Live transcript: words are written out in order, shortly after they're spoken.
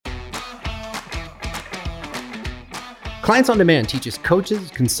Clients on Demand teaches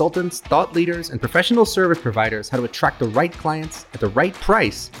coaches, consultants, thought leaders, and professional service providers how to attract the right clients at the right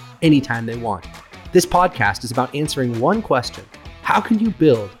price anytime they want. This podcast is about answering one question: how can you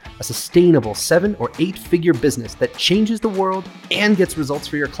build a sustainable 7 or 8 figure business that changes the world and gets results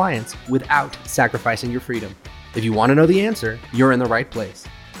for your clients without sacrificing your freedom? If you want to know the answer, you're in the right place.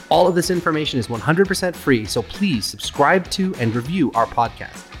 All of this information is 100% free, so please subscribe to and review our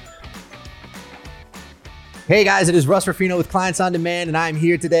podcast. Hey guys, it is Russ Ruffino with Clients on Demand, and I'm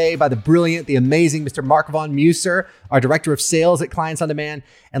here today by the brilliant, the amazing Mr. Mark Von Muser, our Director of Sales at Clients on Demand.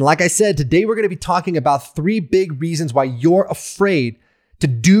 And like I said, today we're going to be talking about 3 big reasons why you're afraid to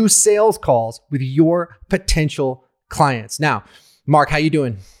do sales calls with your potential clients. Now, Mark, how you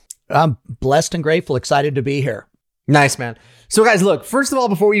doing? I'm blessed and grateful, excited to be here. Nice, man. So guys, look, first of all,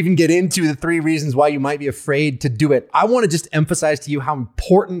 before we even get into the 3 reasons why you might be afraid to do it, I want to just emphasize to you how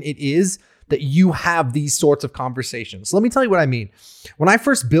important it is that you have these sorts of conversations. So let me tell you what I mean. When I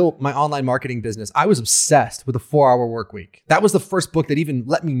first built my online marketing business, I was obsessed with the 4-hour work week. That was the first book that even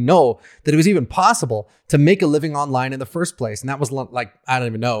let me know that it was even possible to make a living online in the first place. And that was like, I don't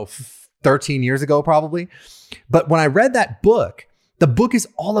even know, 13 years ago probably. But when I read that book, the book is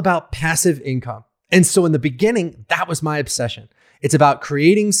all about passive income. And so in the beginning, that was my obsession. It's about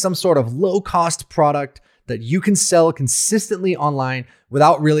creating some sort of low-cost product that you can sell consistently online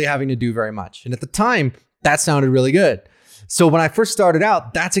without really having to do very much. And at the time, that sounded really good. So when I first started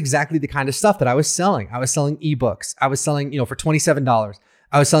out, that's exactly the kind of stuff that I was selling. I was selling ebooks. I was selling, for $27.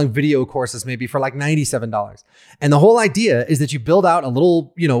 I was selling video courses maybe for like $97. And the whole idea is that you build out a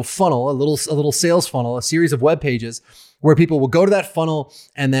little, funnel, a little sales funnel, a series of web pages where people will go to that funnel,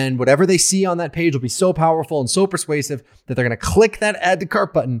 and then whatever they see on that page will be so powerful and so persuasive that they're going to click that add to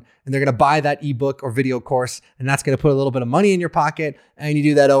cart button and they're going to buy that ebook or video course. And that's going to put a little bit of money in your pocket. And you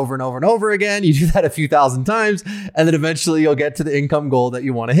do that over and over and over again. You do that a few thousand times, and then eventually you'll get to the income goal that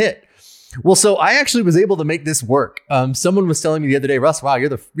you want to hit. Well, so I actually was able to make this work. Someone was telling me the other day, Russ, wow, you're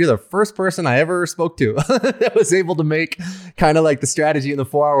the first person I ever spoke to that was able to make kind of like the strategy in the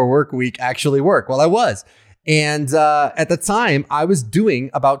 4-hour work week actually work. Well, I was. And at the time, I was doing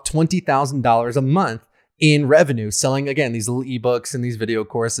about $20,000 a month in revenue, selling, again, these little ebooks and these video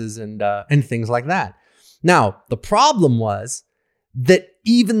courses and things like that. Now, the problem was that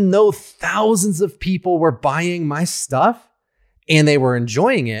even though thousands of people were buying my stuff and they were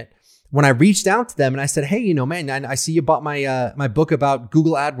enjoying it, when I reached out to them and I said, hey, man, I see you bought my book about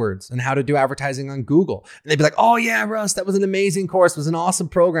Google AdWords and how to do advertising on Google. And they'd be like, oh yeah, Russ, that was an amazing course. It was an awesome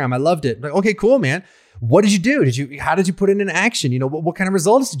program. I loved it. I'm like, okay, cool, man. What did you do? How did you put it in action? What kind of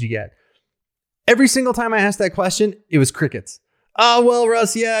results did you get? Every single time I asked that question, it was crickets. Oh, well,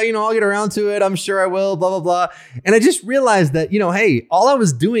 Russ, yeah, I'll get around to it. I'm sure I will, blah, blah, blah. And I just realized that, hey, all I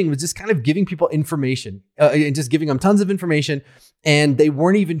was doing was just kind of giving people information and just giving them tons of information. And they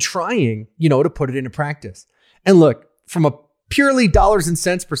weren't even trying, to put it into practice. And look, from a purely dollars and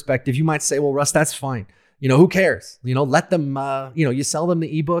cents perspective, you might say, well, Russ, that's fine. Who cares? Let them, you sell them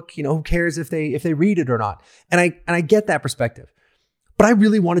the ebook, who cares if they read it or not? And I get that perspective. But I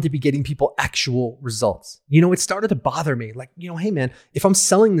really wanted to be getting people actual results. It started to bother me. Like, hey man, if I'm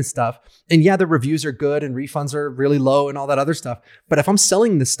selling this stuff and yeah, the reviews are good and refunds are really low and all that other stuff, but if I'm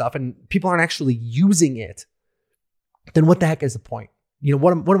selling this stuff and people aren't actually using it, then what the heck is the point?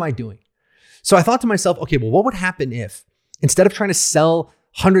 What am I doing? So I thought to myself, okay, well, what would happen if instead of trying to sell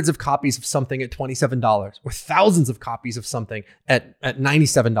hundreds of copies of something at $27 or thousands of copies of something at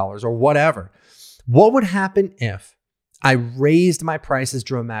 $97 or whatever, what would happen if I raised my prices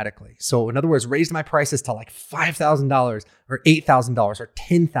dramatically? So in other words, raised my prices to like $5,000 or $8,000 or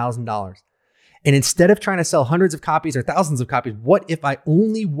 $10,000. And instead of trying to sell hundreds of copies or thousands of copies, what if I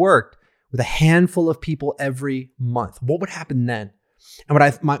only worked with a handful of people every month? What would happen then? And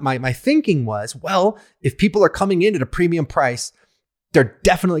what my thinking was, well, if people are coming in at a premium price, they're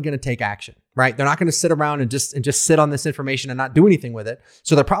definitely going to take action, right? They're not going to sit around and just sit on this information and not do anything with it.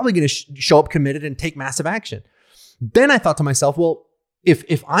 So they're probably going to show up committed and take massive action. Then I thought to myself, well,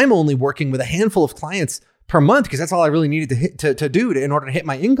 if I'm only working with a handful of clients per month, because that's all I really needed to do in order to hit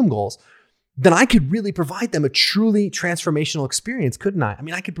my income goals, then I could really provide them a truly transformational experience, couldn't I? I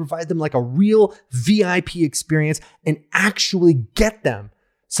mean, I could provide them like a real VIP experience and actually get them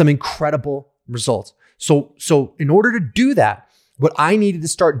some incredible results. So in order to do that, what I needed to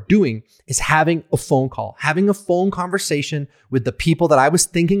start doing is having a phone call, having a phone conversation with the people that I was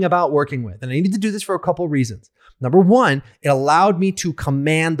thinking about working with. And I needed to do this for a couple of reasons. Number one, it allowed me to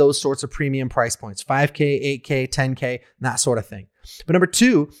command those sorts of premium price points, 5K, 8K, 10K, that sort of thing. But number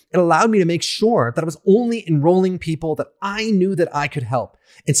two, it allowed me to make sure that I was only enrolling people that I knew that I could help.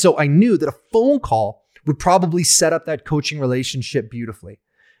 And so I knew that a phone call would probably set up that coaching relationship beautifully.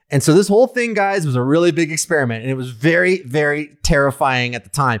 And so this whole thing, guys, was a really big experiment, and it was very, very terrifying at the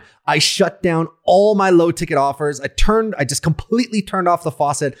time. I shut down all my low ticket offers. I just completely turned off the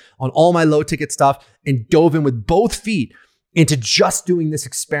faucet on all my low ticket stuff and dove in with both feet into just doing this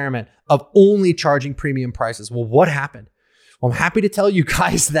experiment of only charging premium prices. Well, what happened? Well, I'm happy to tell you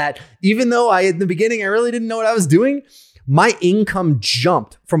guys that even though in the beginning, I really didn't know what I was doing, my income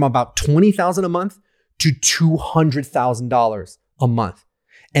jumped from about $20,000 a month to $200,000 a month.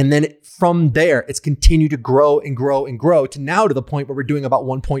 And then from there, it's continued to grow and grow and grow to now to the point where we're doing about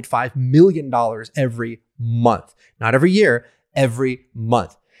 $1.5 million every month. Not every year, every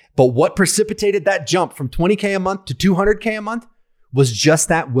month. But what precipitated that jump from $20K a month to $200K a month was just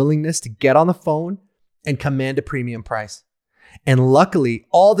that willingness to get on the phone and command a premium price. And luckily,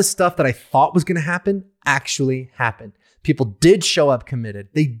 all the stuff that I thought was going to happen actually happened. People did show up committed.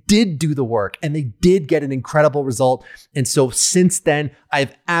 They did do the work and they did get an incredible result. And so since then,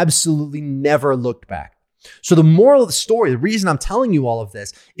 I've absolutely never looked back. So the moral of the story, the reason I'm telling you all of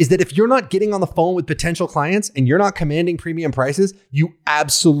this is that if you're not getting on the phone with potential clients and you're not commanding premium prices, you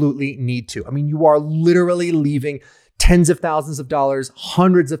absolutely need to. I mean, you are literally leaving tens of thousands of dollars,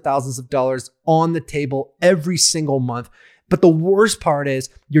 hundreds of thousands of dollars on the table every single month. But the worst part is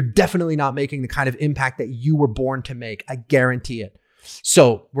you're definitely not making the kind of impact that you were born to make. I guarantee it.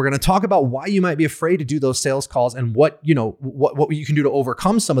 So we're going to talk about why you might be afraid to do those sales calls and what you can do to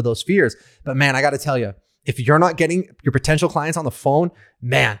overcome some of those fears. But man, I got to tell you, if you're not getting your potential clients on the phone,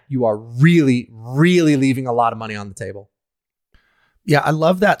 man, you are really, really leaving a lot of money on the table. Yeah, I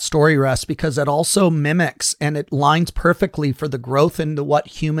love that story, Russ, because it also mimics and it lines perfectly for the growth into what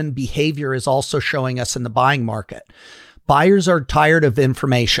human behavior is also showing us in the buying market. Buyers are tired of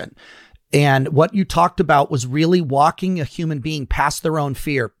information. And what you talked about was really walking a human being past their own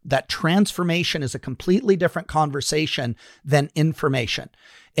fear. That transformation is a completely different conversation than information.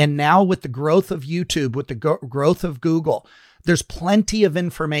 And now with the growth of YouTube, with the growth of Google, there's plenty of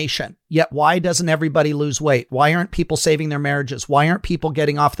information. Yet why doesn't everybody lose weight? Why aren't people saving their marriages? Why aren't people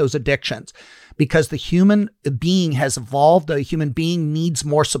getting off those addictions? Because the human being has evolved. A human being needs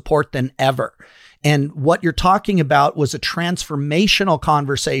more support than ever. And what you're talking about was a transformational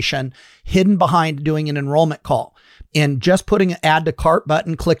conversation hidden behind doing an enrollment call. And just putting an add to cart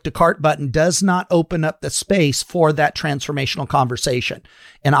button, click to cart button does not open up the space for that transformational conversation.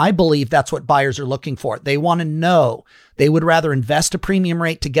 And I believe that's what buyers are looking for. They want to know. They would rather invest a premium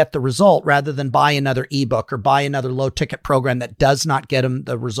rate to get the result rather than buy another ebook or buy another low ticket program that does not get them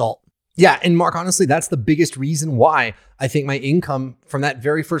the result. Yeah. And Mark, honestly, that's the biggest reason why I think my income from that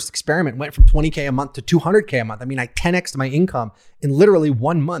very first experiment went from $20K a month to $200K a month. I mean, I 10x'd my income in literally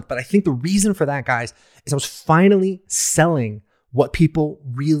 1 month. But I think the reason for that, guys, is I was finally selling what people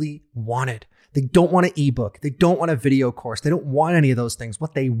really wanted. They don't want an ebook. They don't want a video course. They don't want any of those things.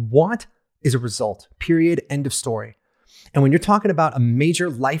 What they want is a result, period, end of story. And when you're talking about a major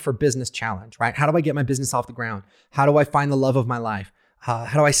life or business challenge, right? How do I get my business off the ground? How do I find the love of my life?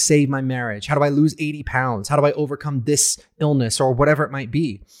 How do I save my marriage? How do I lose 80 pounds? How do I overcome this illness or whatever it might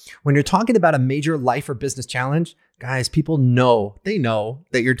be? When you're talking about a major life or business challenge, guys, people know, they know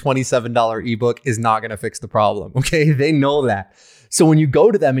that your $27 ebook is not going to fix the problem. Okay. They know that. So when you go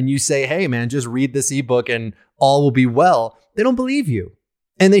to them and you say, hey man, just read this ebook and all will be well, they don't believe you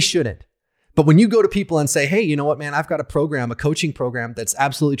and they shouldn't. But when you go to people and say, hey, you know what, man, I've got a program, a coaching program that's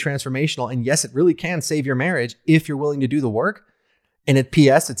absolutely transformational. And yes, it really can save your marriage if you're willing to do the work. And at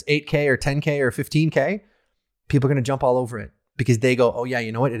PS, it's 8K or 10K or 15K. People are going to jump all over it because they go, oh yeah,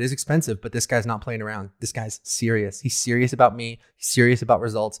 you know what? It is expensive, but this guy's not playing around. This guy's serious. He's serious about me. He's serious about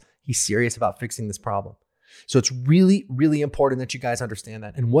results. He's serious about fixing this problem. So it's really, really important that you guys understand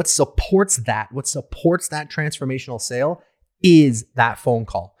that. And what supports that transformational sale is that phone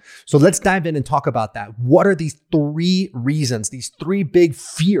call. So let's dive in and talk about that. What are these 3 reasons, these 3 big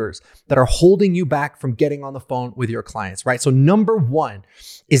fears that are holding you back from getting on the phone with your clients, right? So number 1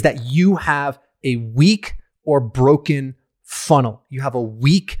 is that you have a weak or broken funnel. You have a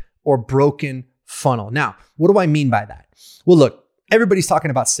weak or broken funnel. Now, what do I mean by that? Well, look, everybody's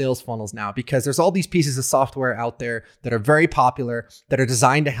talking about sales funnels now because there's all these pieces of software out there that are very popular that are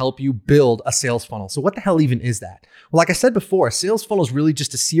designed to help you build a sales funnel. So what the hell even is that? Well, like I said before, a sales funnel is really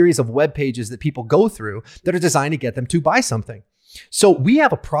just a series of web pages that people go through that are designed to get them to buy something. So we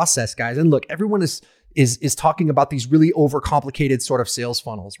have a process, guys. And look, everyone is talking about these really overcomplicated sort of sales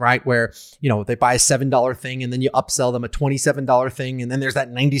funnels, right? Where, you know, they buy a $7 thing and then you upsell them a $27 thing. And then there's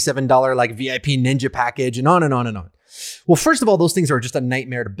that $97 like VIP ninja package and on and on and on. Well, first of all, those things are just a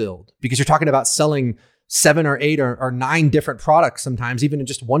nightmare to build because you're talking about selling 7 or 8 or 9 different products, sometimes even in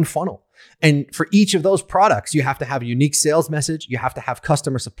just one funnel. And for each of those products, you have to have a unique sales message. You have to have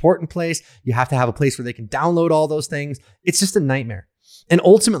customer support in place. You have to have a place where they can download all those things. It's just a nightmare. And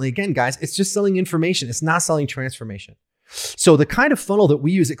ultimately, again, guys, it's just selling information. It's not selling transformation. So the kind of funnel that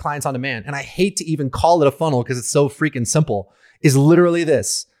we use at Clients on Demand, and I hate to even call it a funnel because it's so freaking simple, is literally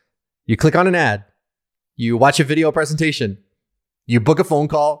this. You click on an ad, you watch a video presentation, you book a phone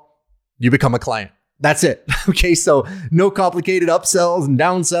call, you become a client. That's it. Okay. So no complicated upsells and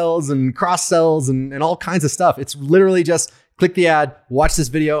downsells and cross sells and all kinds of stuff. It's literally just click the ad, watch this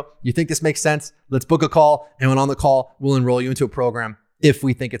video. You think this makes sense? Let's book a call. And when on the call, we'll enroll you into a program if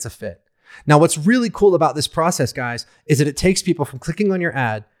we think it's a fit. Now, what's really cool about this process, guys, is that it takes people from clicking on your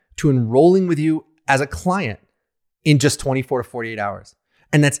ad to enrolling with you as a client in just 24 to 48 hours.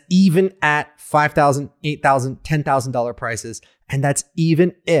 And that's even at $5,000, $8,000, $10,000 prices. And that's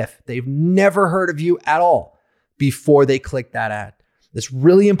even if they've never heard of you at all before they click that ad. It's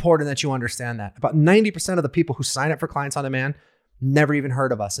really important that you understand that. About 90% of the people who sign up for Clients on Demand never even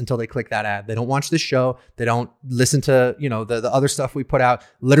heard of us until they click that ad. They don't watch this show. They don't listen to, the other stuff we put out.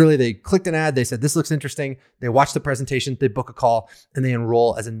 Literally, they clicked an ad. They said, this looks interesting. They watch the presentation. They book a call and they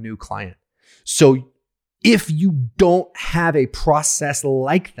enroll as a new client. So if you don't have a process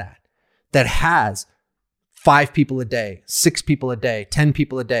like that has 5 people a day, 6 people a day, 10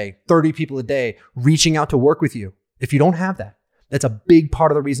 people a day, 30 people a day reaching out to work with you, if you don't have that, that's a big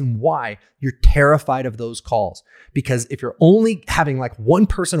part of the reason why you're terrified of those calls. Because if you're only having like one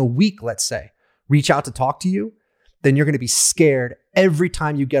person a week, let's say, reach out to talk to you, then you're going to be scared every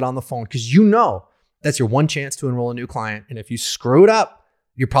time you get on the phone because you know that's your one chance to enroll a new client. And if you screw it up,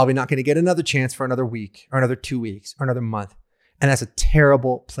 you're probably not going to get another chance for another week or another 2 weeks or another month. And that's a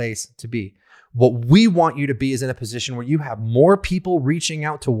terrible place to be. What we want you to be is in a position where you have more people reaching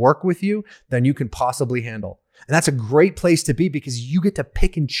out to work with you than you can possibly handle. And that's a great place to be because you get to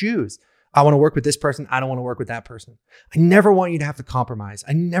pick and choose. I want to work with this person. I don't want to work with that person. I never want you to have to compromise.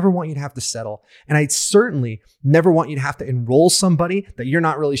 I never want you to have to settle. And I certainly never want you to have to enroll somebody that you're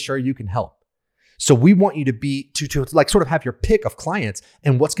not really sure you can help. So we want you to be to like sort of have your pick of clients.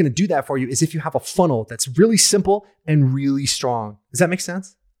 And what's going to do that for you is if you have a funnel that's really simple and really strong. Does that make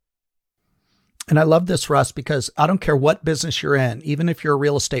sense? And I love this, Russ, because I don't care what business you're in, even if you're a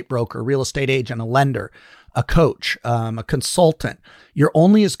real estate broker, real estate agent, a lender, a coach, a consultant, you're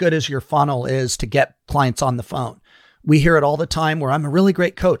only as good as your funnel is to get clients on the phone. We hear it all the time where I'm a really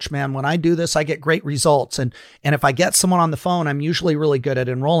great coach, man. When I do this, I get great results. And if I get someone on the phone, I'm usually really good at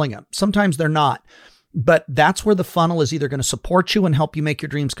enrolling them. Sometimes they're not. But that's where the funnel is either going to support you and help you make your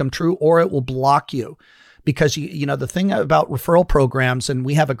dreams come true, or it will block you. Because the thing about referral programs, and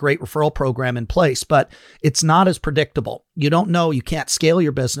we have a great referral program in place, but it's not as predictable. You don't know, you can't scale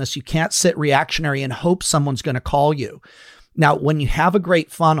your business. You can't sit reactionary and hope someone's going to call you. Now, when you have a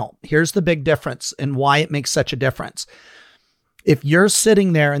great funnel, here's the big difference and why it makes such a difference. If you're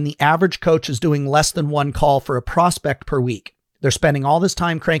sitting there and the average coach is doing less than one call for a prospect per week, they're spending all this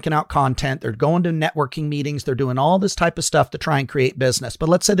time cranking out content. They're going to networking meetings. They're doing all this type of stuff to try and create business. But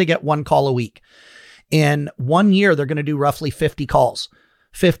let's say they get one call a week. In 1 year, they're going to do roughly 50 calls.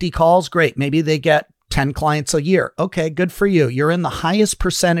 50 calls, great. Maybe they get 10 clients a year. Okay, good for you. You're in the highest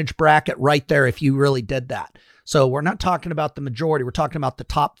percentage bracket right there if you really did that. So we're not talking about the majority. We're talking about the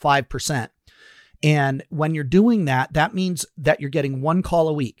top 5%. And when you're doing that, that means that you're getting one call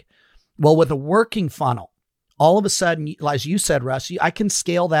a week. Well, with a working funnel, all of a sudden, as you said, Russ, I can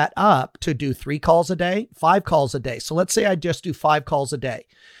scale that up to do 3 calls a day, 5 calls a day. So let's say I just do 5 calls a day.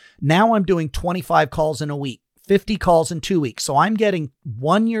 Now I'm doing 25 calls in a week, 50 calls in 2 weeks. So I'm getting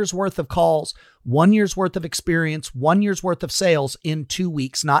 1 year's worth of calls, 1 year's worth of experience, 1 year's worth of sales in 2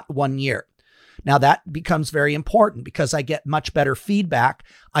 weeks, not 1 year. Now that becomes very important because I get much better feedback.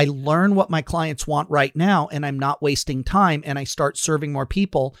 I learn what my clients want right now and I'm not wasting time and I start serving more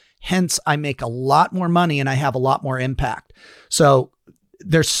people. Hence, I make a lot more money and I have a lot more impact. So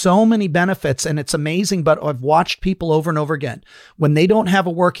there's so many benefits and it's amazing, but I've watched people over and over again. When they don't have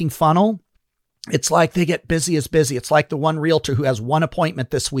a working funnel, it's like they get busy as busy. It's like the one realtor who has one appointment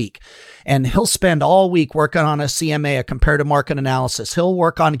this week and he'll spend all week working on a CMA, a comparative market analysis. He'll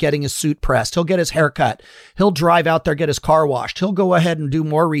work on getting his suit pressed. He'll get his hair cut. He'll drive out there, get his car washed. He'll go ahead and do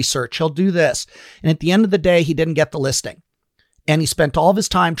more research. He'll do this. And at the end of the day, he didn't get the listing. And he spent all of his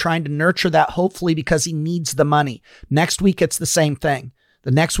time trying to nurture that, hopefully because he needs the money. Next week, it's the same thing.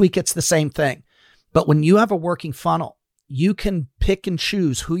 The next week, it's the same thing. But when you have a working funnel, you can pick and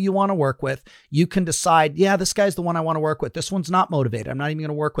choose who you want to work with. You can decide, yeah, this guy's the one I want to work with. This one's not motivated. I'm not even going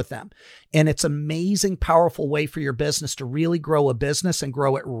to work with them. And it's an amazing, powerful way for your business to really grow a business and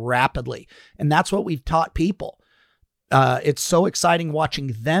grow it rapidly. And that's what we've taught people. It's so exciting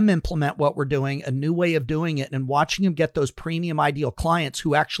watching them implement what we're doing, a new way of doing it, and watching them get those premium ideal clients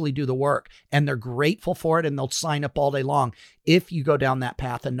who actually do the work. And they're grateful for it, and they'll sign up all day long if you go down that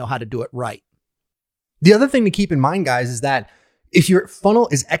path and know how to do it right. The other thing to keep in mind, guys, is that if your funnel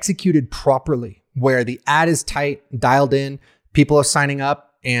is executed properly, where the ad is tight, dialed in, people are signing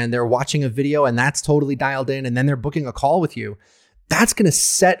up and they're watching a video and that's totally dialed in, and then they're booking a call with you, that's going to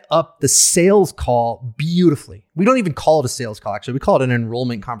set up the sales call beautifully. We don't even call it a sales call. Actually, we call it an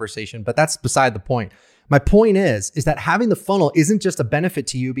enrollment conversation, but that's beside the point. My point is that having the funnel isn't just a benefit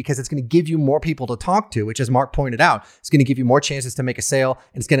to you because it's going to give you more people to talk to, which, as Mark pointed out, it's going to give you more chances to make a sale,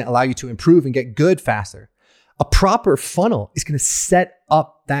 and it's going to allow you to improve and get good faster. A proper funnel is going to set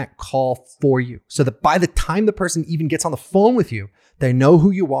up that call for you so that by the time the person even gets on the phone with you, they know who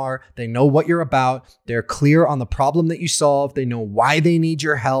you are, they know what you're about, they're clear on the problem that you solve, they know why they need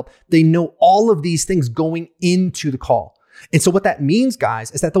your help, they know all of these things going into the call. And so what that means, guys,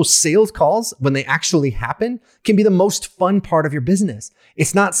 is that those sales calls, when they actually happen, can be the most fun part of your business.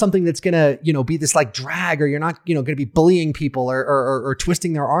 It's not something that's going to, be this like drag, or you're not, going to be bullying people or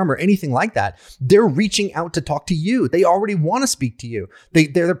twisting their arm or anything like that. They're reaching out to talk to you. They already want to speak to you.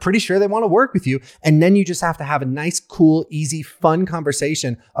 They're pretty sure they want to work with you. And then you just have to have a nice, cool, easy, fun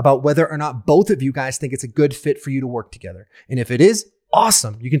conversation about whether or not both of you guys think it's a good fit for you to work together. And if it is,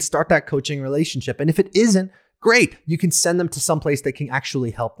 awesome. You can start that coaching relationship. And if it isn't, great. You can send them to someplace that can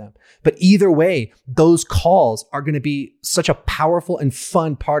actually help them. But either way, those calls are going to be such a powerful and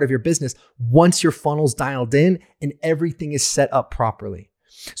fun part of your business once your funnel's dialed in and everything is set up properly.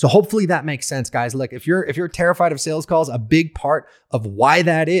 So hopefully that makes sense, guys. Look, if you're terrified of sales calls, a big part of why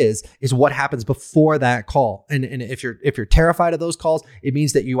that is what happens before that call. And if you're terrified of those calls, it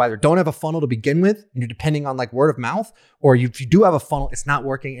means that you either don't have a funnel to begin with and you're depending on like word of mouth, or if you do have a funnel, it's not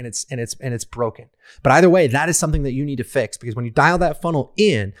working and it's broken. But either way, that is something that you need to fix, because when you dial that funnel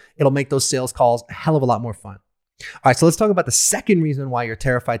in, it'll make those sales calls a hell of a lot more fun. All right, so let's talk about the second reason why you're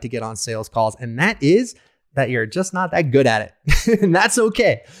terrified to get on sales calls, and that is that you're just not that good at it. And that's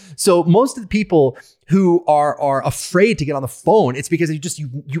okay. So most of the people who are afraid to get on the phone, it's because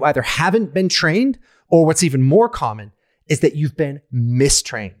you either haven't been trained, or what's even more common is that you've been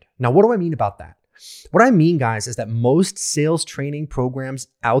mistrained. Now, what do I mean about that? What I mean, guys, is that most sales training programs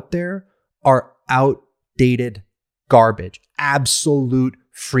out there are outdated garbage, absolute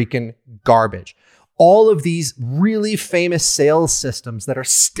freaking garbage. All of these really famous sales systems that are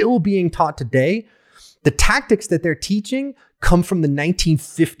still being taught today, the tactics that they're teaching come from the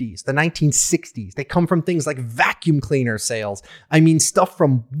 1950s, the 1960s. They come from things like vacuum cleaner sales. I mean, stuff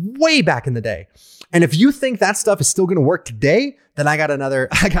from way back in the day. And if you think that stuff is still going to work today, then I got another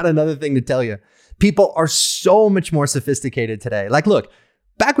thing to tell you. People are so much more sophisticated today. Like, look,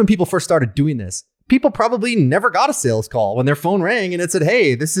 back when people first started doing this, people probably never got a sales call when their phone rang and it said,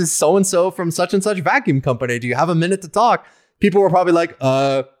 "Hey, this is so-and-so from such and such vacuum company. Do you have a minute to talk?" People were probably like,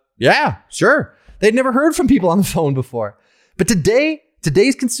 yeah, sure. They'd never heard from people on the phone before. But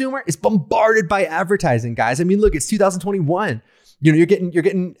today's consumer is bombarded by advertising, guys. I mean, look, it's 2021. You're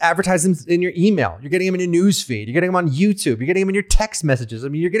getting advertisements in your email. You're getting them in your news feed. You're getting them on YouTube. You're getting them in your text messages. I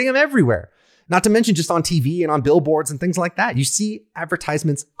mean, you're getting them everywhere. Not to mention just on TV and on billboards and things like that. You see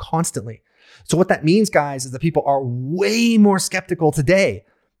advertisements constantly. So what that means, guys, is that people are way more skeptical today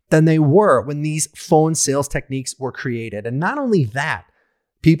than they were when these phone sales techniques were created. And not only that,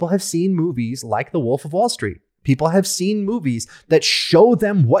 people have seen movies like The Wolf of Wall Street. People have seen movies that show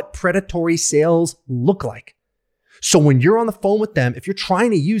them what predatory sales look like. So when you're on the phone with them, if you're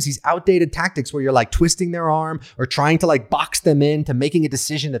trying to use these outdated tactics where you're like twisting their arm or trying to like box them into making a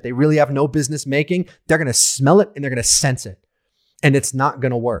decision that they really have no business making, they're going to smell it and they're going to sense it. And it's not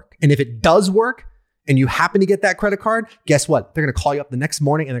going to work. And if it does work and you happen to get that credit card, guess what? They're going to call you up the next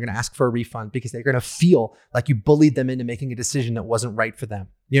morning and they're going to ask for a refund because they're going to feel like you bullied them into making a decision that wasn't right for them.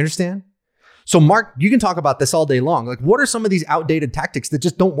 You understand? So Mark, you can talk about this all day long. Like, what are some of these outdated tactics that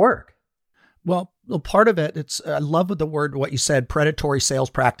just don't work? Well, part of it, I love what you said, predatory sales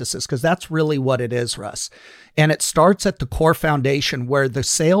practices, because that's really what it is, Russ. And it starts at the core foundation where the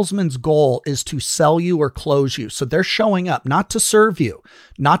salesman's goal is to sell you or close you. So they're showing up not to serve you,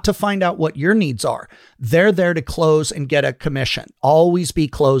 not to find out what your needs are. They're there to close and get a commission. Always be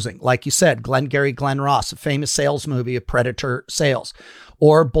closing. Like you said, Glenn Ross, a famous sales movie of predator sales.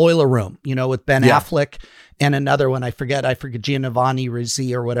 or Boiler Room, with Ben Yeah. Affleck and another one. I forget Giovanni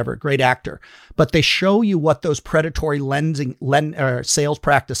Ribisi or whatever, great actor. But they show you what those predatory sales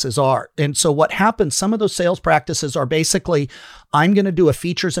practices are. And so what happens, some of those sales practices are basically, I'm going to do a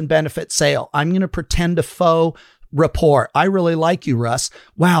features and benefits sale. I'm going to pretend a faux rapport. I really like you, Russ.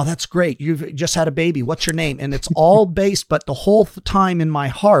 Wow, that's great. You've just had a baby. What's your name? And it's all based, but the whole time in my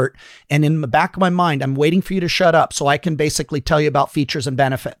heart and in the back of my mind, I'm waiting for you to shut up so I can basically tell you about features and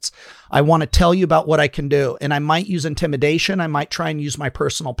benefits. I want to tell you about what I can do. And I might use intimidation. I might try and use my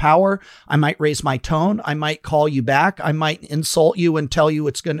personal power. I might raise my tone. I might call you back. I might insult you and tell you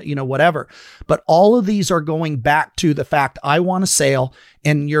it's going to, whatever. But all of these are going back to the fact I want a sale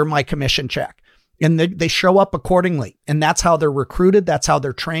and you're my commission check. And they show up accordingly. And that's how they're recruited. That's how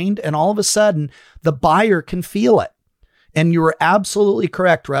they're trained. And all of a sudden, the buyer can feel it. And you were absolutely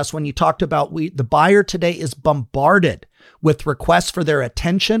correct, Russ, when you talked about the buyer today is bombarded with requests for their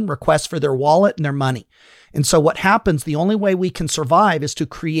attention, requests for their wallet and their money. And so what happens, the only way we can survive is to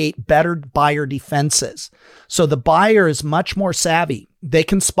create better buyer defenses. So the buyer is much more savvy. They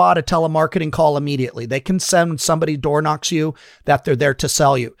can spot a telemarketing call immediately. They can send somebody door knocks you that they're there to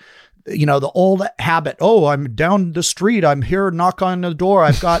sell you. The old habit, I'm down the street. I'm here, knock on the door.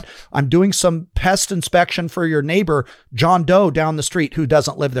 I'm doing some pest inspection for your neighbor, John Doe down the street, who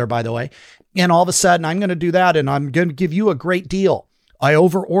doesn't live there, by the way. And all of a sudden I'm going to do that. And I'm going to give you a great deal. I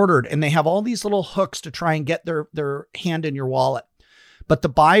over ordered, and they have all these little hooks to try and get their hand in your wallet. But the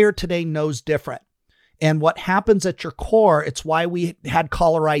buyer today knows different. And what happens at your core, it's why we had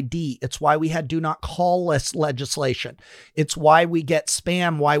caller ID. It's why we had do not call list legislation. It's why we get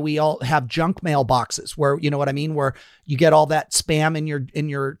spam, why we all have junk mail boxes where, you know what I mean? Where you get all that spam in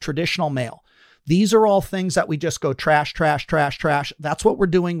your traditional mail. These are all things that we just go trash, trash, trash, trash. That's what we're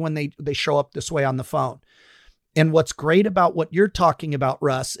doing when they show up this way on the phone. And what's great about what you're talking about,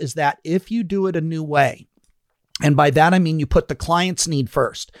 Russ, is that if you do it a new way, and by that, I mean, you put the client's need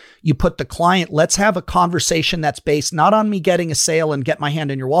first. You put the client, let's have a conversation that's based not on me getting a sale and get my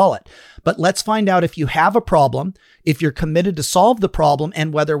hand in your wallet, but let's find out if you have a problem, if you're committed to solve the problem,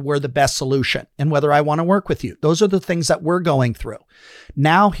 and whether we're the best solution and whether I want to work with you. Those are the things that we're going through.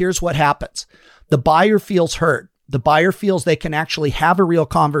 Now, here's what happens. The buyer feels heard. The buyer feels they can actually have a real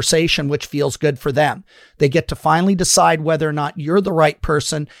conversation, which feels good for them. They get to finally decide whether or not you're the right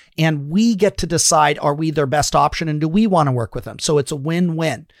person, and we get to decide, are we their best option and do we want to work with them? So it's a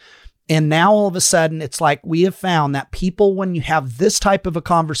win-win. And now all of a sudden, it's like we have found that people, when you have this type of a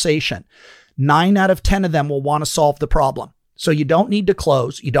conversation, 9 out of 10 of them will want to solve the problem. So you don't need to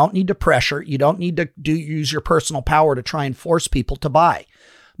close. You don't need to pressure. You don't need to use your personal power to try and force people to buy.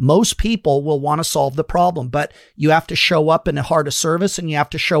 Most people will want to solve the problem, but you have to show up in a heart of service and you have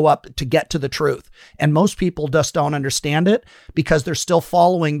to show up to get to the truth. And most people just don't understand it because they're still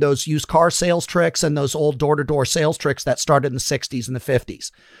following those used car sales tricks and those old door-to-door sales tricks that started in the 60s and the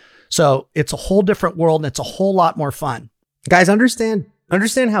 50s. So it's a whole different world and it's a whole lot more fun. Guys, understand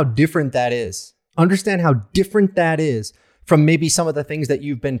how different that is. Understand how different that is from maybe some of the things that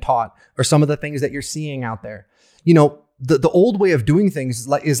you've been taught or some of the things that you're seeing out there. The old way of doing things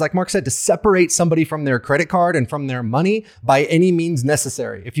is like Mark said, to separate somebody from their credit card and from their money by any means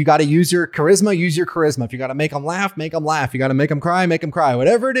necessary. If you got to use your charisma, use your charisma. If you got to make them laugh, make them laugh. You got to make them cry,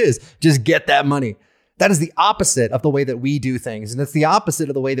 whatever it is, just get that money. That is the opposite of the way that we do things. And it's the opposite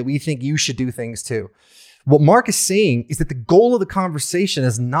of the way that we think you should do things too. What Mark is saying is that the goal of the conversation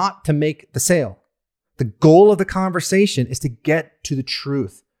is not to make the sale. The goal of the conversation is to get to the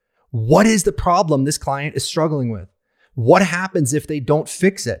truth. What is the problem this client is struggling with? What happens if they don't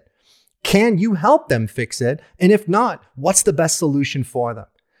fix it? Can you help them fix it? And if not, what's the best solution for them?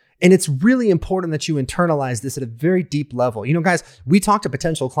 And it's really important that you internalize this at a very deep level. Guys, we talk to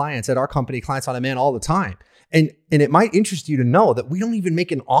potential clients at our company, Clients on Demand, all the time. And it might interest you to know that we don't even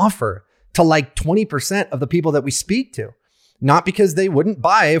make an offer to like 20% of the people that we speak to. Not because they wouldn't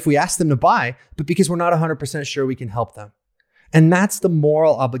buy if we asked them to buy, but because we're not 100% sure we can help them. And that's the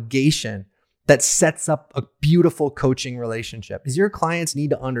moral obligation that sets up a beautiful coaching relationship. Is your clients need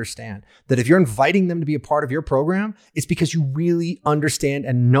to understand that if you're inviting them to be a part of your program, it's because you really understand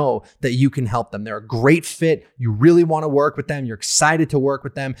and know that you can help them. They're a great fit. You really want to work with them. You're excited to work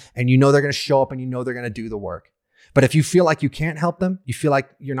with them, and you know they're going to show up and you know they're going to do the work. But if you feel like you can't help them, you feel like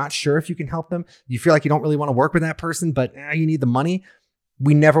you're not sure if you can help them, you feel like you don't really want to work with that person, but you need the money,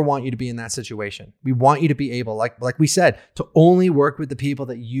 we never want you to be in that situation. We want you to be able, like we said, to only work with the people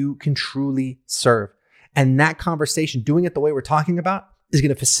that you can truly serve. And that conversation, doing it the way we're talking about, is going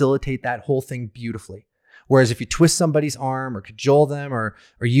to facilitate that whole thing beautifully. Whereas if you twist somebody's arm or cajole them or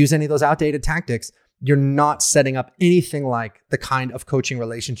use any of those outdated tactics, you're not setting up anything like the kind of coaching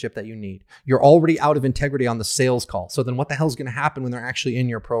relationship that you need. You're already out of integrity on the sales call. So then what the hell is going to happen when they're actually in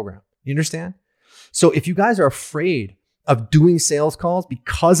your program? You understand? So if you guys are afraid of doing sales calls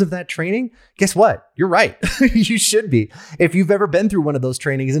because of that training, guess what? You're right. You should be. If you've ever been through one of those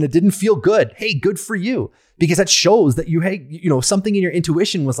trainings and it didn't feel good, hey, good for you. Because that shows that something in your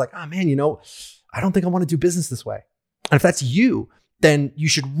intuition was like, oh man, I don't think I want to do business this way. And if that's you, then you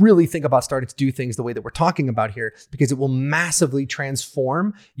should really think about starting to do things the way that we're talking about here, because it will massively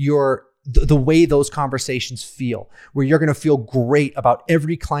transform the way those conversations feel, where you're going to feel great about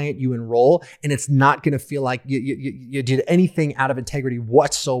every client you enroll. And it's not going to feel like you did anything out of integrity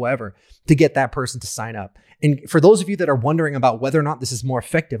whatsoever to get that person to sign up. And for those of you that are wondering about whether or not this is more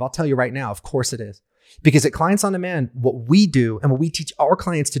effective, I'll tell you right now, of course it is. Because at Clients on Demand, what we do and what we teach our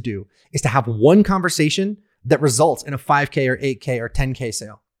clients to do is to have one conversation that results in a 5K or 8K or 10K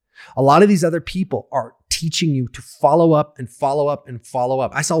sale. A lot of these other people are teaching you to follow up and follow up and follow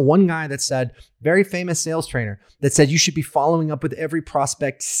up. I saw one guy that said, very famous sales trainer, that said you should be following up with every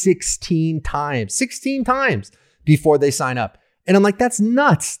prospect 16 times before they sign up. And I'm like, that's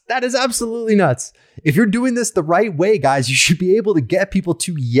nuts. That is absolutely nuts. If you're doing this the right way, guys, you should be able to get people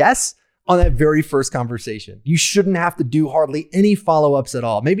to yes on that very first conversation. You shouldn't have to do hardly any follow-ups at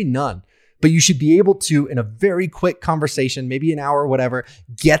all, maybe none. But you should be able to, in a very quick conversation, maybe an hour or whatever,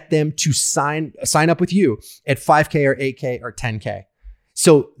 get them to sign up with you at 5K or 8K or 10K.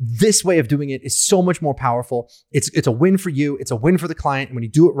 So this way of doing it is so much more powerful. It's a win for you. It's a win for the client. And when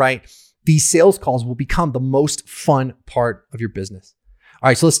you do it right, these sales calls will become the most fun part of your business. All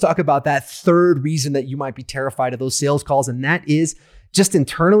right, so let's talk about that third reason that you might be terrified of those sales calls. And that is just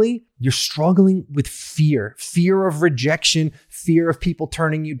internally, you're struggling with fear of rejection, fear of people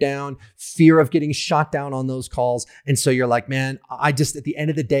turning you down, fear of getting shot down on those calls. And so you're like, man, at the end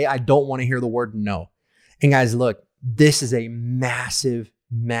of the day, I don't want to hear the word no. And guys, look, this is a massive,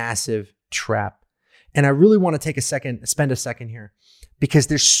 massive trap. And I really want to spend a second here, because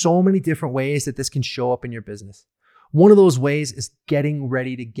there's so many different ways that this can show up in your business. One of those ways is getting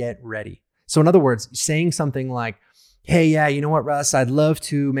ready to get ready. So in other words, saying something like, hey, yeah, you know what, Russ, I'd love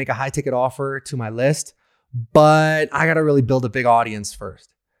to make a high ticket offer to my list, but I got to really build a big audience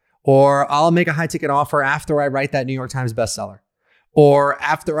first. Or I'll make a high ticket offer after I write that New York Times bestseller. Or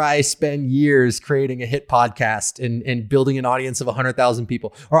after I spend years creating a hit podcast and building an audience of 100,000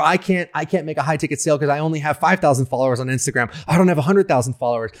 people. Or I can't make a high ticket sale because I only have 5,000 followers on Instagram. I don't have 100,000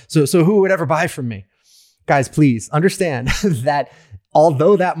 followers. So who would ever buy from me? Guys, please understand that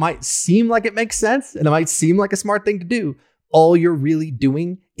although that might seem like it makes sense and it might seem like a smart thing to do, all you're really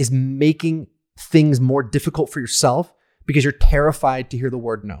doing is making things more difficult for yourself because you're terrified to hear the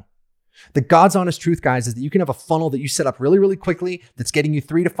word no. The God's honest truth, guys, is that you can have a funnel that you set up really, really quickly that's getting you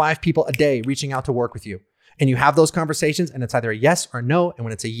 3 to 5 people a day reaching out to work with you. And you have those conversations and it's either a yes or a no. And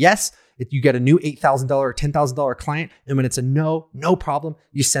when it's a yes, you get a new $8,000 or $10,000 client. And when it's a no problem,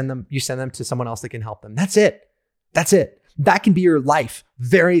 you send them to someone else that can help them. That's it. That can be your life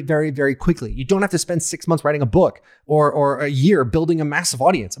very, very, very quickly. You don't have to spend 6 months writing a book or a year building a massive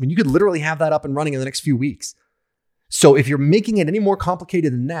audience. I mean, you could literally have that up and running in the next few weeks. So if you're making it any more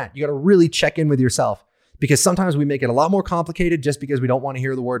complicated than that, you got to really check in with yourself, because sometimes we make it a lot more complicated just because we don't want to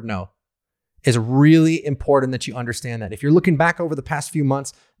hear the word no. It's really important that you understand that. If you're looking back over the past few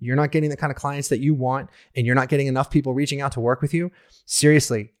months, you're not getting the kind of clients that you want and you're not getting enough people reaching out to work with you,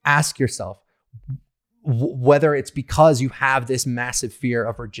 seriously, ask yourself whether it's because you have this massive fear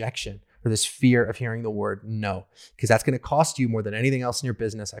of rejection or this fear of hearing the word no, because that's going to cost you more than anything else in your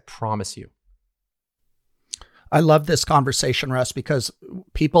business. I promise you. I love this conversation, Russ, because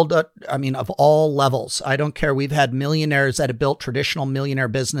people of all levels, I don't care. We've had millionaires that have built traditional millionaire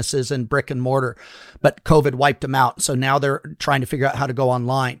businesses in brick and mortar, but COVID wiped them out. So now they're trying to figure out how to go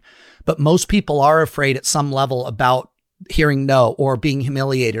online. But most people are afraid at some level about hearing no or being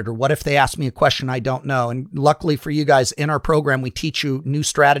humiliated, or what if they ask me a question I don't know? And luckily for you guys, in our program, we teach you new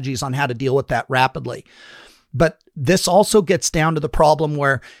strategies on how to deal with that rapidly. But this also gets down to the problem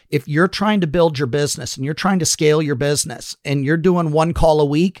where if you're trying to build your business and you're trying to scale your business and you're doing 1 call a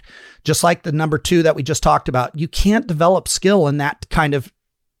week, just like the number 2 that we just talked about, you can't develop skill in that kind of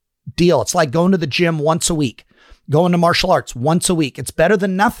deal. It's like going to the gym once a week, going to martial arts once a week. It's better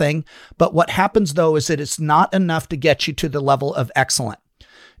than nothing. But what happens though is that it's not enough to get you to the level of excellent.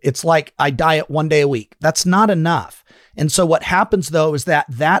 It's like I diet 1 day a week. That's not enough. And so what happens though is that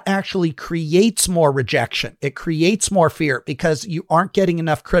actually creates more rejection. It creates more fear because you aren't getting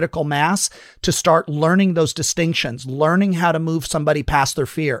enough critical mass to start learning those distinctions, learning how to move somebody past their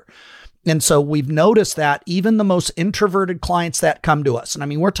fear. And so we've noticed that even the most introverted clients that come to us, and I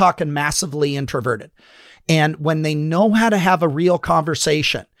mean, we're talking massively introverted, and when they know how to have a real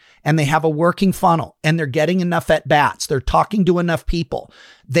conversation and they have a working funnel and they're getting enough at bats, they're talking to enough people,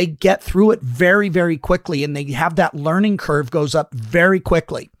 they get through it very, very quickly. And they have that learning curve goes up very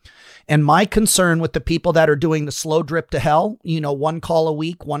quickly. And my concern with the people that are doing the slow drip to hell, one call a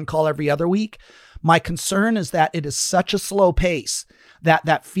week, one call every other week, my concern is that it is such a slow pace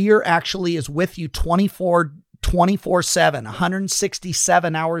that fear actually is with you 24/7,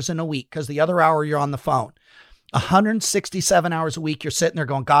 167 hours in a week, because the other hour you're on the phone. 167 hours a week, you're sitting there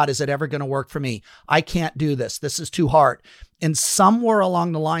going, God, is it ever going to work for me? I can't do this. This is too hard. And somewhere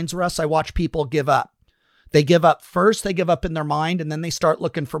along the lines, Russ, I watch people give up. They give up first, they give up in their mind, and then they start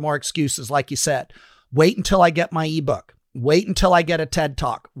looking for more excuses. Like you said, wait until I get my ebook. Wait until I get a TED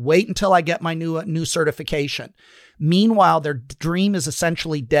Talk. Wait until I get my new certification. Meanwhile, their dream is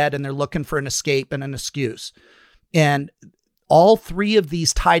essentially dead and they're looking for an escape and an excuse. And all three of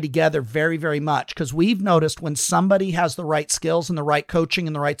these tie together very, very much, because we've noticed when somebody has the right skills and the right coaching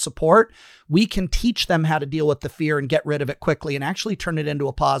and the right support, we can teach them how to deal with the fear and get rid of it quickly and actually turn it into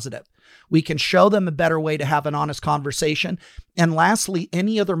a positive. We can show them a better way to have an honest conversation. And lastly,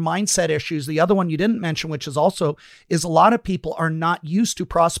 any other mindset issues, the other one you didn't mention, which is a lot of people are not used to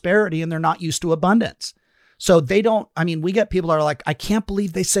prosperity and they're not used to abundance. So we get people that are like, I can't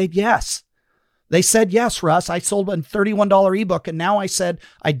believe they said yes. They said, yes, Russ, I sold a $31 ebook. And now I said,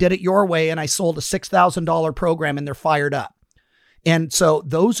 I did it your way. And I sold a $6,000 program and they're fired up. And so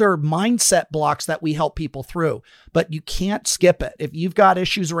those are mindset blocks that we help people through, but you can't skip it. If you've got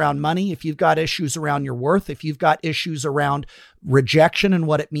issues around money, if you've got issues around your worth, if you've got issues around rejection and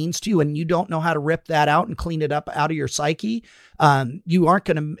what it means to you, and you don't know how to rip that out and clean it up out of your psyche,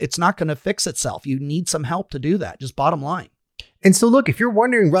 it's not going to fix itself. You need some help to do that. Just bottom line. And so look, if you're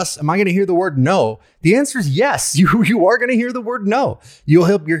wondering, Russ, am I going to hear the word no? The answer is yes. You are going to hear the word no. You'll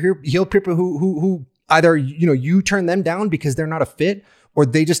help people who either, you turn them down because they're not a fit, or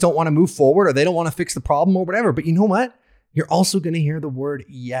they just don't want to move forward, or they don't want to fix the problem or whatever. But you know what? You're also going to hear the word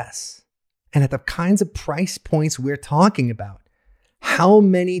yes. And at the kinds of price points we're talking about, how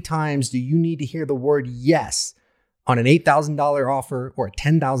many times do you need to hear the word yes on an $8,000 offer or a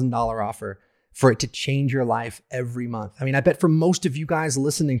 $10,000 offer for it to change your life every month? I mean, I bet for most of you guys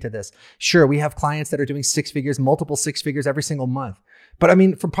listening to this, sure, we have clients that are doing six figures, multiple six figures every single month. But I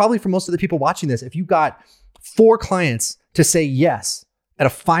mean, for most of the people watching this, if you got 4 clients to say yes at a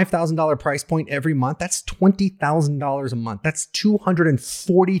 $5,000 price point every month, that's $20,000 a month. That's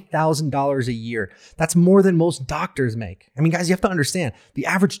 $240,000 a year. That's more than most doctors make. I mean, guys, you have to understand, the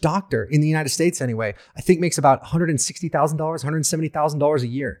average doctor in the United States anyway, I think makes about $160,000, $170,000 a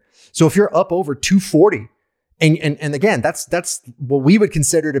year. So if you're up over 240, and again, that's what we would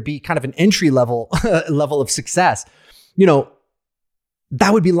consider to be kind of an entry level of success,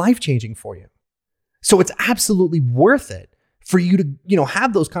 that would be life-changing for you. So it's absolutely worth it for you to,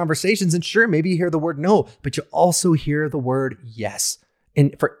 have those conversations. And sure, maybe you hear the word no, but you also hear the word yes.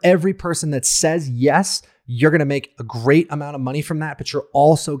 And for every person that says yes, you're going to make a great amount of money from that, but you're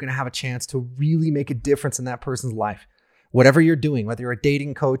also going to have a chance to really make a difference in that person's life. Whatever you're doing, whether you're a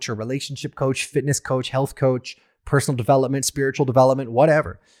dating coach or relationship coach, fitness coach, health coach, personal development, spiritual development,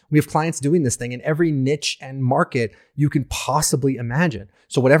 whatever. We have clients doing this thing in every niche and market you can possibly imagine.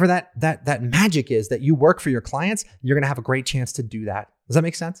 So whatever that magic is that you work for your clients, you're going to have a great chance to do that. Does that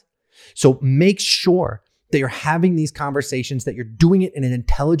make sense? So make sure that you're having these conversations, that you're doing it in an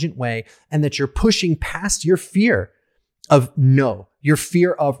intelligent way, and that you're pushing past your fear of no, your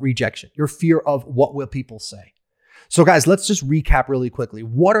fear of rejection, your fear of what will people say. So guys, let's just recap really quickly.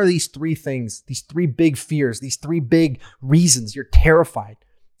 What are these 3 things, these 3 big fears, these 3 big reasons you're terrified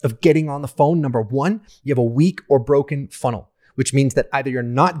of getting on the phone? Number 1, you have a weak or broken funnel, which means that either you're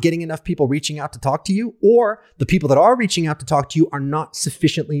not getting enough people reaching out to talk to you, or the people that are reaching out to talk to you are not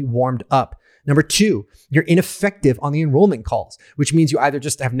sufficiently warmed up. Number 2, you're ineffective on the enrollment calls, which means you either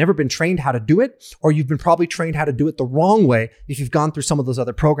just have never been trained how to do it, or you've been probably trained how to do it the wrong way if you've gone through some of those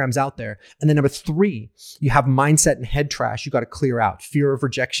other programs out there. And then number 3, you have mindset and head trash you got to clear out. Fear of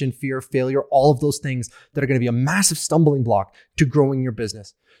rejection, fear of failure, all of those things that are going to be a massive stumbling block to growing your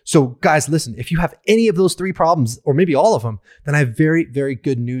business. So guys, listen, if you have any of those 3 problems, or maybe all of them, then I have very, very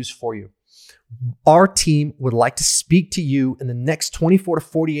good news for you. Our team would like to speak to you in the next 24 to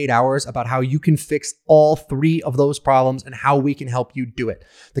 48 hours about how you can fix all 3 of those problems and how we can help you do it.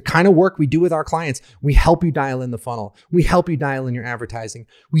 The kind of work we do with our clients, we help you dial in the funnel. We help you dial in your advertising.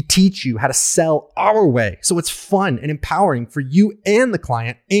 We teach you how to sell our way, so it's fun and empowering for you and the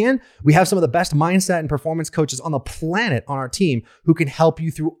client. And we have some of the best mindset and performance coaches on the planet on our team who can help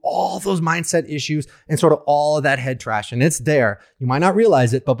you through all those mindset issues and sort of all of that head trash. And it's there. You might not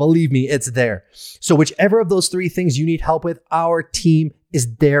realize it, but believe me, it's there. So whichever of those 3 things you need help with, our team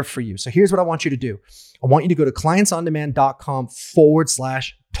is there for you. So here's what I want you to do. I want you to go to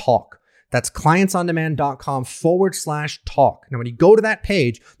clientsondemand.com/talk. That's clientsondemand.com/talk. Now, when you go to that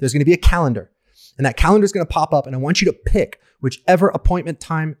page, there's going to be a calendar, and that calendar is going to pop up, and I want you to pick whichever appointment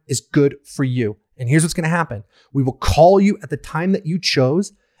time is good for you. And here's what's going to happen. We will call you at the time that you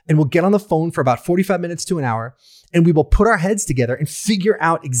chose, and we'll get on the phone for about 45 minutes to an hour, and we will put our heads together and figure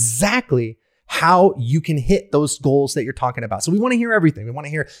out exactly how you can hit those goals that you're talking about. So we want to hear everything. We want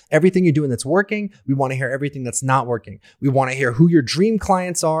to hear everything you're doing that's working. We want to hear everything that's not working. We want to hear who your dream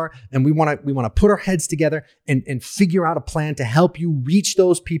clients are. And we want to put our heads together and figure out a plan to help you reach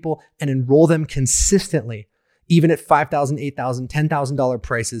those people and enroll them consistently, even at $5,000, $8,000, $10,000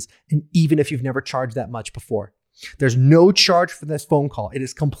 prices. And even if you've never charged that much before, there's no charge for this phone call. It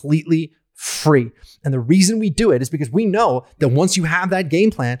is completely free. And the reason we do it is because we know that once you have that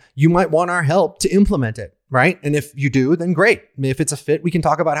game plan, you might want our help to implement it, right? And if you do, then great. If it's a fit, we can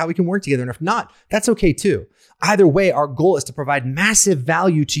talk about how we can work together. And if not, that's okay too. Either way, our goal is to provide massive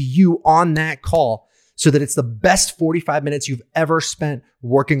value to you on that call so that it's the best 45 minutes you've ever spent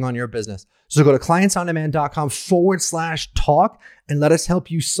working on your business. So go to clientsondemand.com/talk and let us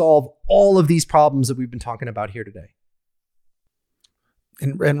help you solve all of these problems that we've been talking about here today.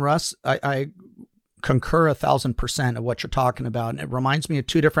 And Russ, I concur 1,000% of what you're talking about. And it reminds me of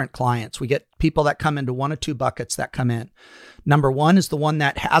 2 different clients. We get people that come into 1 of 2 buckets that come in. Number 1 is the one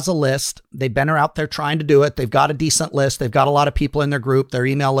that has a list. They've been out there trying to do it. They've got a decent list. They've got a lot of people in their group, their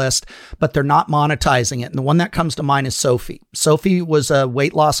email list, but they're not monetizing it. And the one that comes to mind is Sophie. Sophie was a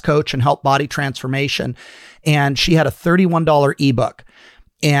weight loss coach and helped body transformation. And she had a $31 ebook.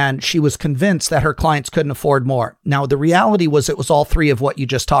 And she was convinced that her clients couldn't afford more. Now, the reality was it was all 3 of what you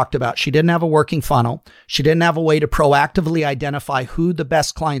just talked about. She didn't have a working funnel. She didn't have a way to proactively identify who the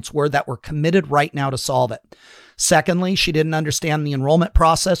best clients were that were committed right now to solve it. Secondly, she didn't understand the enrollment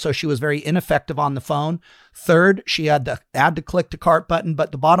process, so she was very ineffective on the phone. Third, she had the add to click to cart button,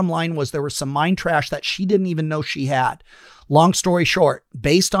 but the bottom line was there was some mind trash that she didn't even know she had. Long story short,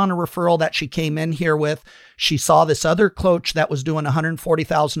 based on a referral that she came in here with, she saw this other coach that was doing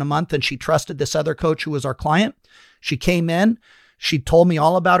 $140,000 a month, and she trusted this other coach who was our client. She came in. She told me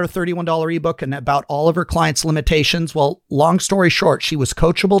all about her $31 ebook and about all of her clients' limitations. Well, long story short, she was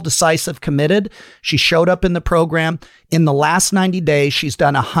coachable, decisive, committed. She showed up in the program. In the last 90 days, she's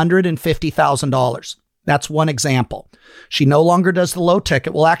done $150,000. That's one example. She no longer does the low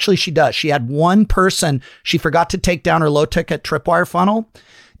ticket. Well, actually, she does. She had one person. She forgot to take down her low ticket tripwire funnel.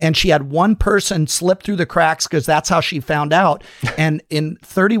 And she had one person slip through the cracks because that's how she found out. And in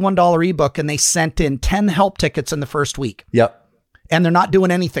 $31 ebook, and they sent in 10 help tickets in the first week. Yep. And they're not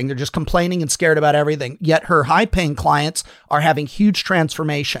doing anything. They're just complaining and scared about everything. Yet her high-paying clients are having huge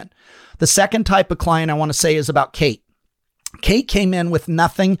transformation. The second type of client I want to say is about Kate. Kate came in with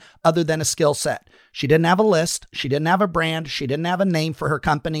nothing other than a skill set. She didn't have a list. She didn't have a brand. She didn't have a name for her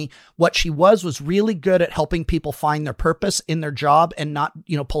company. What she was really good at helping people find their purpose in their job and not,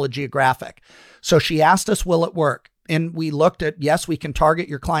 pull a geographic. So she asked us, will it work? And we looked at, yes, we can target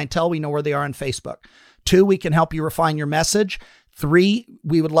your clientele. We know where they are on Facebook. 2, we can help you refine your message. 3,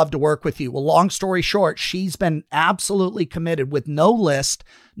 we would love to work with you. Well, long story short, she's been absolutely committed with no list,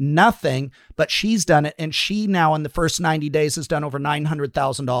 nothing, but she's done it. And she now in the first 90 days has done over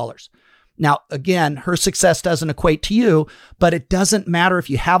 $900,000. Now, again, her success doesn't equate to you, but it doesn't matter if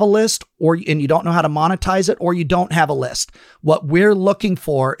you have a list and you don't know how to monetize it, or you don't have a list. What we're looking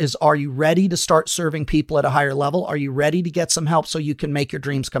for is, are you ready to start serving people at a higher level? Are you ready to get some help so you can make your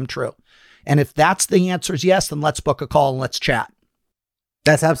dreams come true? And if that's the answer is yes, then let's book a call and let's chat.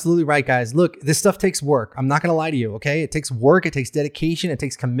 That's absolutely right, guys. Look, this stuff takes work. I'm not going to lie to you, okay? It takes work. It takes dedication. It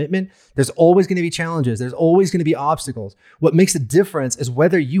takes commitment. There's always going to be challenges. There's always going to be obstacles. What makes a difference is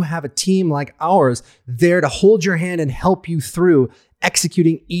whether you have a team like ours there to hold your hand and help you through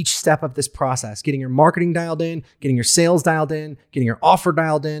executing each step of this process, getting your marketing dialed in, getting your sales dialed in, getting your offer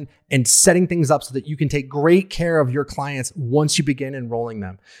dialed in, and setting things up so that you can take great care of your clients once you begin enrolling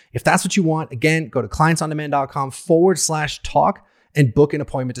them. If that's what you want, again, go to clientsondemand.com/talk. and book an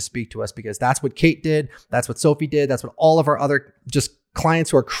appointment to speak to us, because that's what Kate did. That's what Sophie did. That's what all of our other just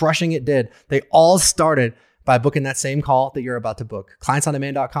clients who are crushing it did. They all started by booking that same call that you're about to book.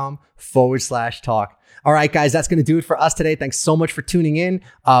 clientsondemand.com/talk. All right, guys, that's going to do it for us today. Thanks so much for tuning in.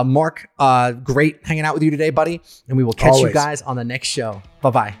 Mark, great hanging out with you today, buddy. And we will catch you guys on the next show.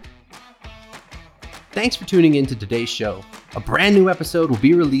 Bye-bye. Thanks for tuning in to today's show. A brand new episode will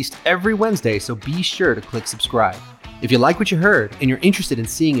be released every Wednesday, so be sure to click subscribe. If you like what you heard and you're interested in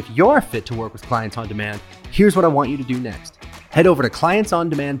seeing if you're fit to work with Clients on Demand, here's what I want you to do next. Head over to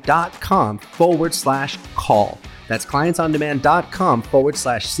clientsondemand.com/call. That's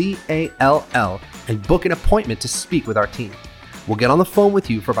clientsondemand.com/CALL and book an appointment to speak with our team. We'll get on the phone with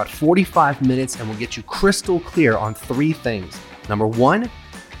you for about 45 minutes and we'll get you crystal clear on 3 things. Number 1,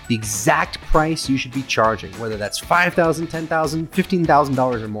 the exact price you should be charging, whether that's $5,000, $10,000,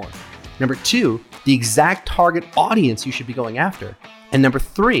 $15,000 or more. Number 2, the exact target audience you should be going after. And number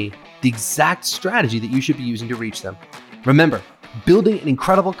 3, the exact strategy that you should be using to reach them. Remember, building an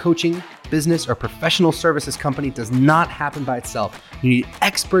incredible coaching, business, or professional services company does not happen by itself. You need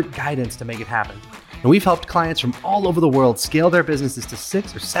expert guidance to make it happen. And we've helped clients from all over the world scale their businesses to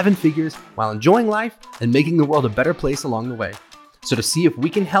 6 or 7 figures while enjoying life and making the world a better place along the way. So to see if we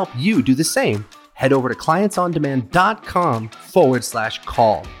can help you do the same, head over to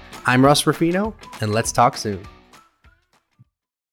clientsondemand.com/call. I'm Russ Ruffino, and let's talk soon.